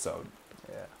this episode.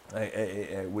 Yeah.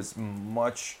 It was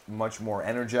much more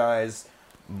energized,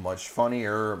 much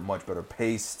funnier, much better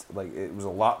paced. Like it was a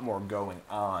lot more going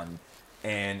on,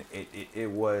 and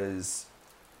it was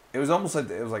almost like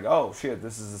it was like, oh shit,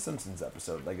 this is a Simpsons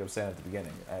episode. Like I was saying at the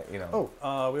beginning, We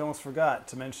almost forgot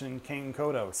to mention King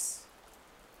Kodos.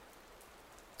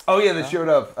 Oh yeah, they showed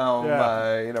up.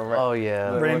 Yeah. Oh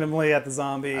yeah. Randomly at the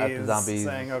zombies, zombies.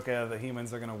 saying, okay, the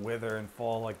humans are going to wither and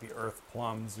fall like the earth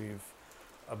plums we've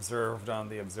observed on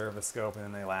the observoscope, and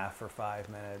then they laugh for 5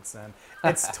 minutes. And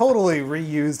it's totally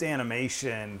reused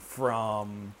animation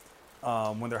from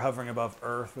when they're hovering above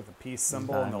Earth with a peace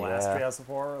symbol in the last Yeah. Treehouse of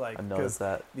Horror. Like, I noticed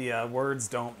that. the words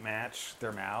don't match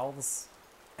their mouths,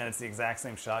 and it's the exact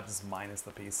same shot, just minus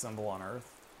the peace symbol on Earth.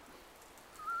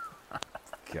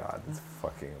 God, it's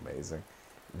fucking amazing.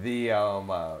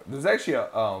 There's actually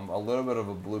a little bit of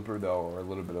a blooper though, or a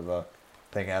little bit of a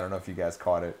thing. I don't know if you guys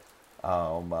caught it.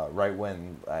 Right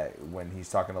when he's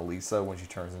talking to Lisa when she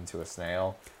turns into a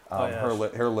snail,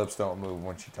 her lips don't move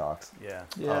when she talks. Yeah.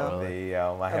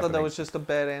 Yeah. I thought that was just a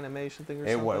bad animation thing or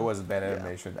something. It was a bad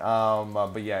animation.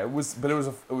 But yeah, it was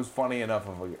funny enough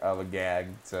of a gag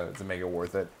to make it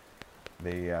worth it.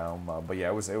 But yeah,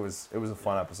 it was a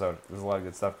fun episode. There's a lot of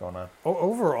good stuff going on.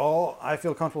 Overall, I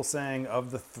feel comfortable saying of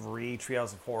the 3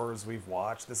 Treehouse of Horrors we've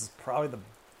watched, this is probably the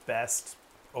best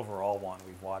overall one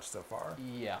we've watched so far.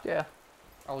 Yeah. Yeah.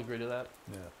 I'll agree to that.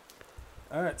 Yeah.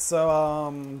 All right.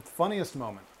 So, funniest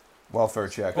moment, Welfare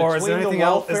check. or is there Between the anything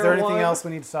else? Is there welfare anything one- of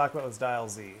we need to talk about with Dial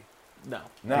Z? No.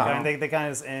 No. They kind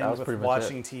of just end That was with pretty much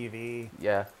watching TV,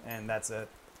 Yeah. and that's it.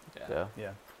 Yeah.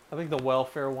 Yeah. I think the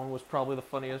welfare one was probably the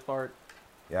funniest part.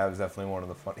 Yeah, it was definitely one of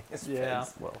the funniest. Yeah.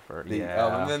 Things. Well, for And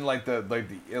then you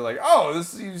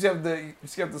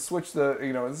just have to switch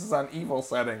this is on evil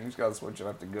setting. You just got to switch it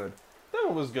up to good. That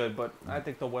one was good, but I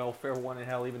think the welfare one and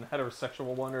hell, even the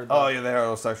heterosexual one or the, The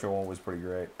heterosexual one was pretty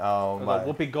great. or the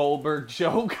Whoopi Goldberg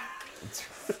joke.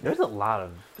 there's a lot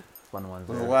of fun ones.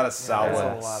 There's a there. lot of there's solid,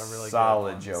 a lot of really good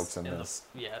solid ones. jokes in In the- this.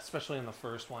 yeah, especially in the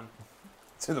first one.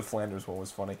 So the Flanders one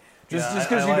was funny. Yeah, Just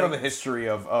because I you know liked- the history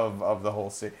of the whole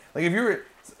scene. Like if you were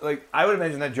like, I would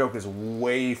imagine that joke is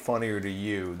way funnier to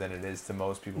you than it is to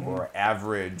most people who are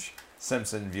average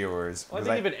Simpson viewers. Well, I 'Cause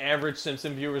think even average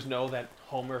Simpson viewers know that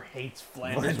Homer hates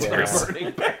Flanders Yes. for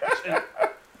burning passion.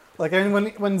 Like, I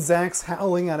mean, when Zach's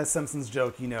howling at a Simpsons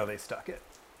joke, you know they stuck it.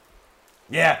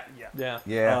 yeah, Yeah.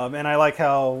 yeah. And I like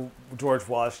how George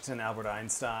Washington, Albert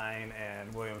Einstein,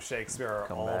 and William Shakespeare are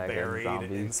Come all back as buried in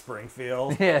zombies.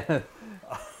 Springfield. Yeah.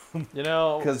 You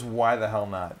know, Because why the hell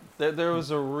not? there was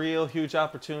a real huge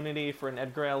opportunity for an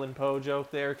Edgar Allan Poe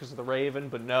joke there because of the Raven,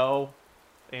 but no.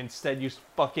 They instead used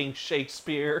fucking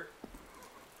Shakespeare.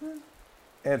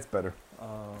 It's better.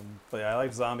 But yeah, I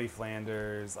liked Zombie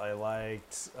Flanders. I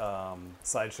liked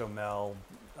Sideshow Mel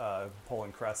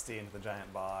pulling Krusty into the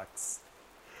giant box.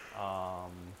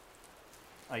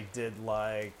 I did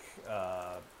like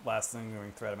Last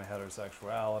Lingering Thread of My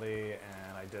Heterosexuality,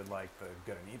 and I did like the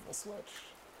Good and Evil Switch.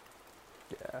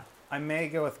 Yeah. I may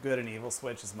go with Good and Evil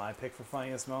Switch as my pick for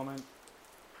funniest moment.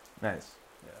 Nice.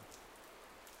 Yeah.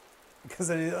 Because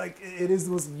it is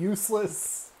the most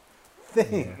useless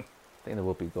thing. I think the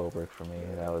Whoopi Goldberg for me.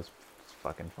 That was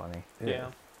fucking funny. Yeah.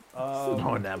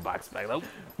 Throwing that box back. Like,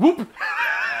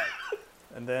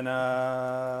 And then,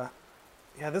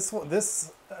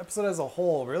 this episode as a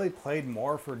whole really played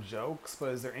more for jokes. But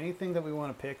is there anything that we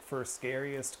want to pick for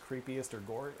scariest, creepiest, or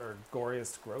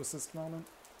goriest, grossest moment?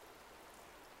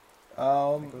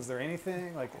 Was there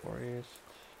anything like?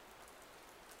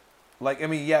 Like I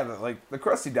mean, yeah, the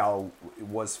Krusty doll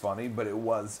was funny, but it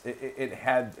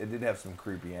did have some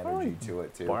creepy energy to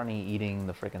it too. Barney eating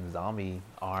the freaking zombie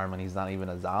arm, and he's not even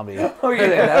a zombie. Oh yeah,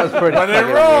 That was pretty Let it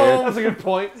fucking roll. weird. That's a good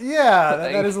point. Yeah,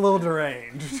 that is a little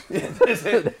deranged.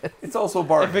 It's also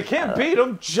Barney. If it can't beat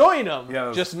them, join them. Yeah,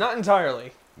 that's- Just not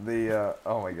entirely.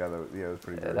 Oh my god, it was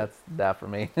pretty Yeah, good. that's that for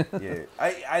me. Yeah,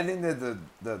 I think that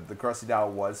the Krusty doll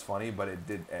was funny, but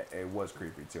it was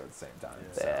creepy too at the same time.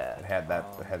 So Yeah. it had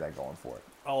that going for it.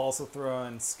 I'll also throw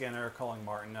in Skinner calling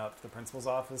Martin up to the principal's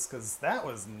office because that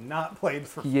was not played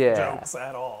for Yeah. jokes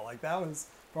at all. Like that was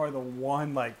probably the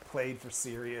one played for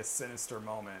serious, sinister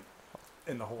moment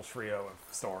in the whole trio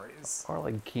of stories. Or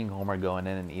like King Homer going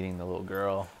in and eating the little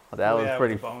girl. That was with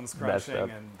pretty the bones messed crunching, up.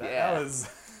 and that Yeah. was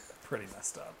pretty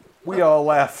messed up. We all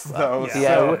laughed though. Yeah.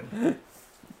 so-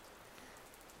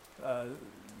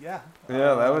 Yeah.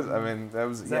 Yeah, that was. I mean, that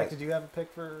was. Zach, Yeah. did you have a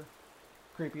pick for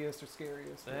creepiest or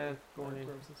scariest? Or I mean,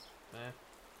 grossest?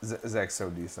 Eh, Zach's so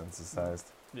desensitized.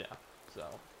 yeah. So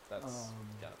that's Um,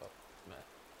 kind of a meh.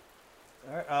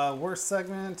 All right, worst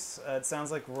segment. It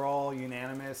sounds like we're all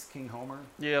unanimous. King Homer.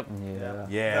 Yep. Yeah.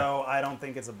 Yeah. Though I don't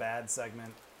think it's a bad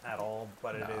segment at all,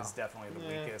 but it No. is definitely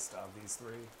the Yeah. weakest of these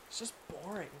three. It's just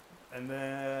boring. And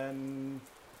then,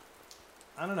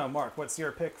 I don't know, Mark, what's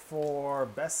your pick for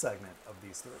best segment of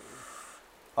these three?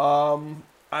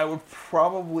 I would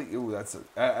probably. Ooh, I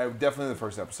definitely the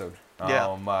first episode.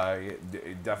 Yeah.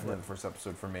 Definitely the first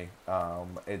episode for me.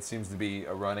 It seems to be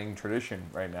a running tradition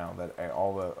right now that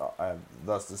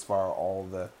thus far, all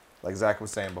the, like Zach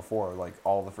was saying before, like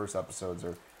all the first episodes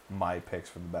are my picks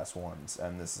for the best ones,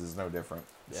 and this is no different.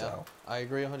 Yeah, So I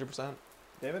agree 100%.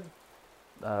 David?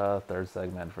 Third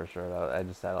segment for sure. I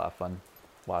just had a lot of fun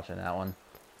watching that one.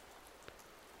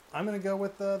 I'm going to go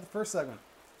with the first segment.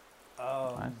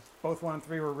 Nice. Both 1 and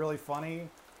 3 were really funny,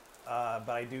 but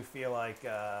I do feel like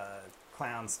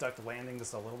Clown stuck the landing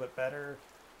just a little bit better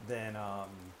than.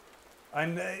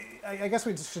 I guess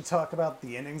we just should talk about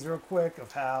the endings real quick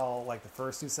of how like the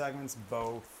first 2 segments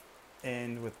both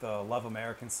end with the Love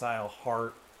American style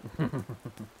heart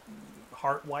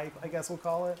wipe, I guess we'll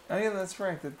call it. oh yeah, that's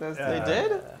right. That does. They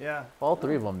did? Yeah. All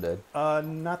three of them did.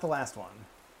 Not the last one.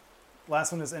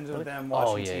 Last one just ended with them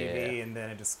watching yeah, TV, yeah. and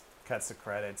then it just cuts to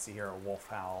credits. You hear a wolf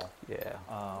howl. Yeah.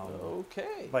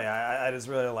 Okay. But yeah, I just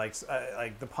really like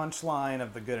the punchline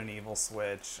of the good and evil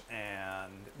switch,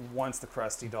 and once the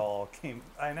Krusty doll came,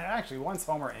 and actually once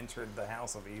Homer entered the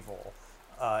House of Evil,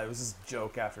 it was just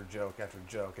joke after joke after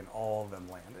joke, and all of them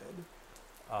landed.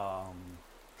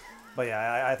 But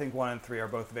yeah, I think 1 and 3 are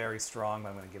both very strong, but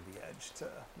I'm going to give the edge to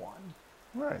 1.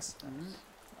 Nice.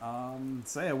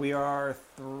 So yeah, we are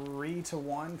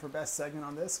 3-1 for best segment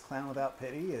on this. Clown Without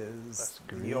Pity is That's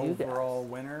the great. overall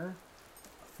winner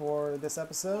for this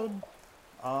episode.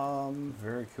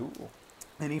 Very cool.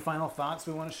 Any final thoughts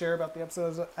we want to share about the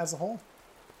episode as a whole?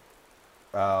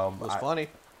 It was funny.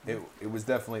 It was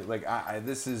definitely like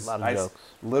this is A lot of I jokes.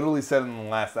 literally said in the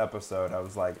last episode I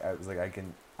was like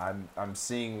I'm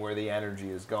seeing where the energy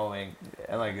is going,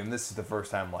 and this is the first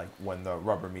time like when the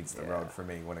rubber meets the road for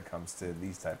me when it comes to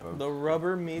these type of. The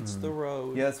rubber meets the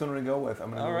road. Yeah, that's what I'm gonna go with. I'm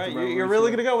gonna. All go right, with the rubber you're meets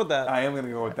really the going to go with that. road. I am gonna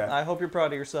go with that. I hope you're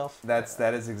proud of yourself. That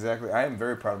is exactly. I am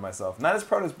very proud of myself. Not as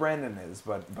proud as Brandon is,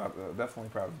 but definitely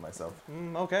proud of myself.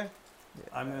 Okay.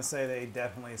 I'm going to say they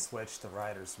definitely switched the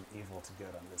writers from evil to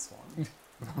good on this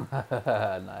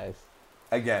one. Nice.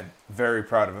 Again, very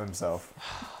proud of himself.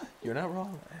 You're not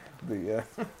wrong.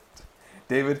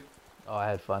 David. Oh, I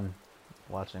had fun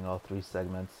watching all 3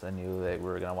 segments. I knew that we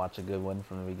were gonna watch a good one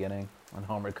from the beginning when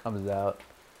Homer comes out.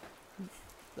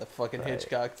 The fucking Right.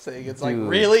 Hitchcock thing. It's like, Dude.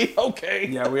 really? Okay.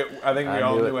 Yeah, I think we I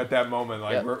all knew knew it. at that moment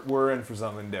like Yep. we're in for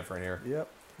something different here. Yep.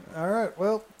 All right.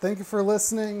 Well, thank you for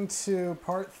listening to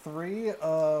part 3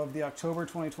 of the October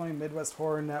 2020 Midwest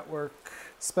Horror Network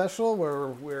special, where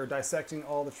we're dissecting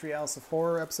all the Treehouse of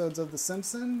Horror episodes of The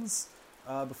Simpsons.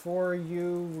 Before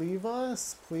you leave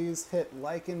us, please hit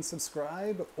like and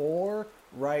subscribe, or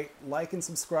write like and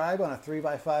subscribe on a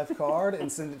 3x5 card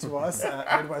and send it to us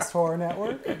at Midwest Horror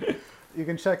Network. You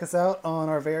can check us out on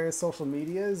our various social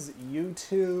medias,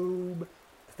 YouTube,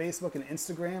 Facebook, and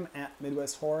Instagram at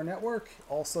Midwest Horror Network.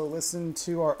 Also listen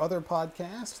to our other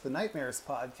podcast, the Nightmares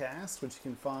Podcast, which you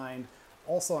can find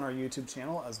also on our YouTube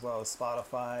channel, as well as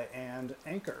Spotify and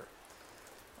Anchor.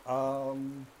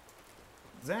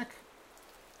 Zach?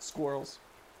 Squirrels.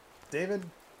 David?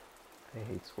 I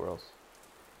hate squirrels.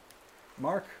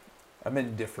 Mark? I'm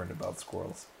indifferent about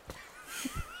squirrels.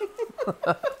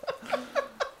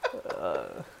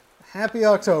 Happy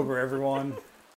October, everyone.